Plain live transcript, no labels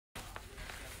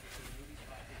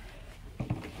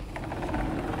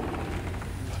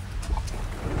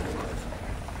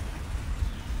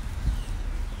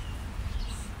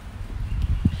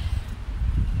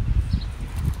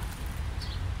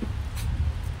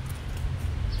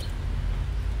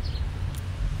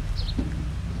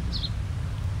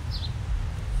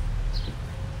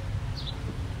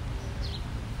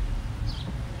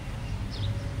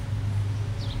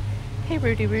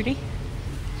Rudy.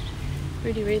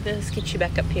 Rudy, let's get you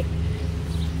back up here.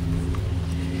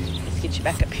 Let's get you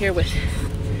back up here with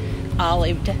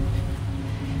Olive. Get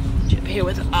you up here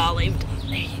with Olive.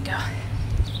 There you go.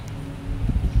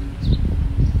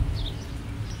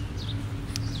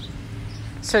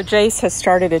 So Jace has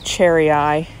started a cherry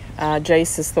eye.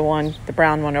 Jace is the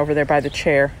brown one over there by the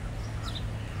chair.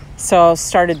 So I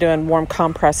started doing warm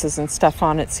compresses and stuff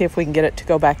on it, see if we can get it to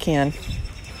go back in.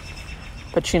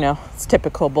 But it's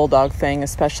typical bulldog thing,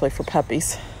 especially for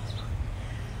puppies.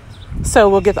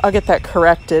 So I'll get that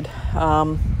corrected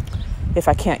if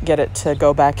I can't get it to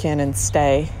go back in and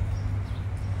stay.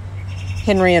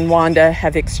 Henry and Wanda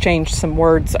have exchanged some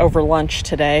words over lunch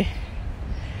today.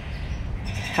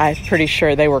 I'm pretty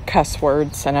sure they were cuss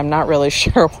words, and I'm not really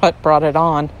sure what brought it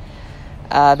on.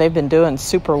 They've been doing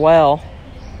super well,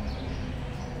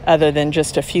 other than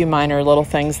just a few minor little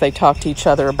things they talked to each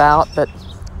other about. But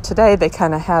today they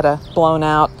kind of had a blown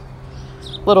out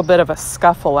little bit of a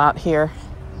scuffle out here.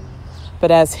 But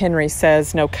as Henry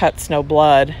says, no cuts, no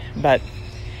blood. But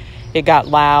it got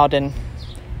loud and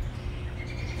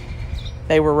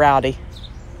they were rowdy.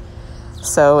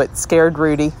 So it scared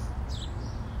Rudy.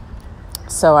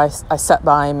 So I sat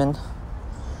by him and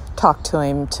talked to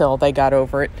him till they got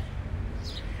over it.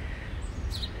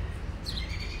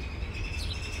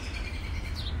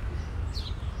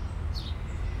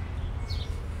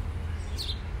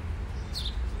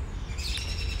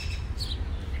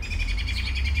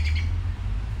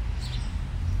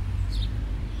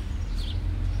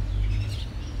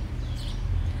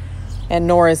 And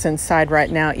Nora's inside right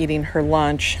now eating her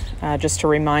lunch. Just a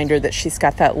reminder that she's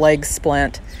got that leg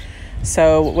splint.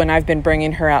 So when I've been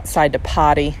bringing her outside to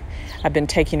potty, I've been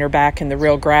taking her back in the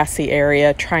real grassy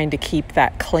area, trying to keep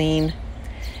that clean.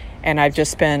 And I've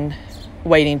just been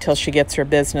waiting till she gets her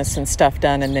business and stuff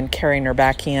done and then carrying her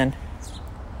back in.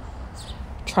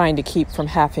 Trying to keep from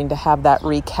having to have that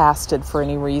recasted for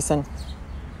any reason.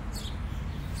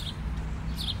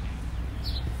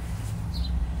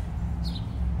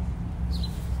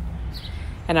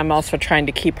 And I'm also trying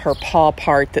to keep her paw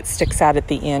part that sticks out at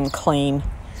the end clean.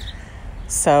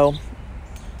 So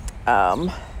I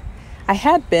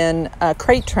had been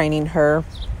crate training her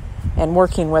and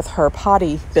working with her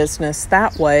potty business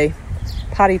that way,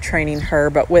 potty training her,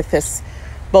 but with this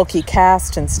bulky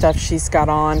cast and stuff she's got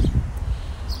on,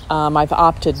 I've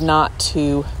opted not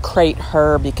to crate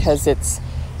her because it's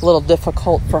a little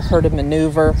difficult for her to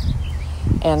maneuver.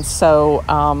 And so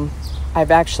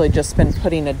I've actually just been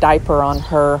putting a diaper on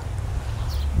her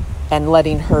and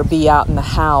letting her be out in the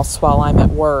house while I'm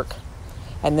at work.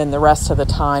 And then the rest of the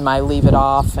time I leave it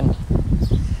off and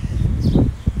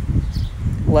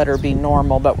let her be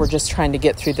normal. But we're just trying to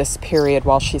get through this period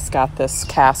while she's got this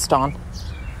cast on.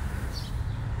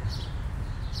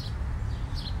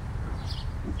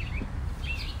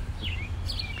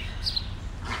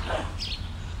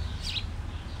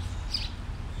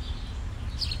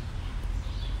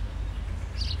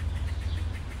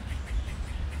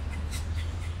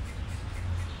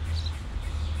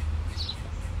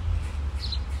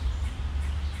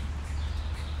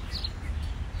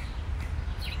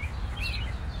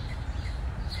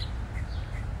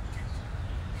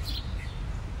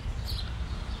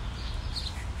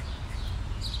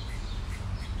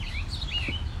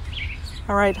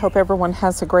 All right, hope everyone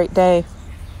has a great day.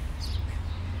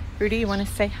 Rudy, you want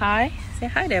to say hi? Say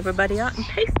hi to everybody out in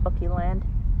Facebooky land.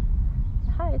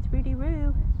 Hi, it's Rudy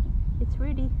Roo. It's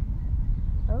Rudy.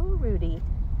 Oh, Rudy.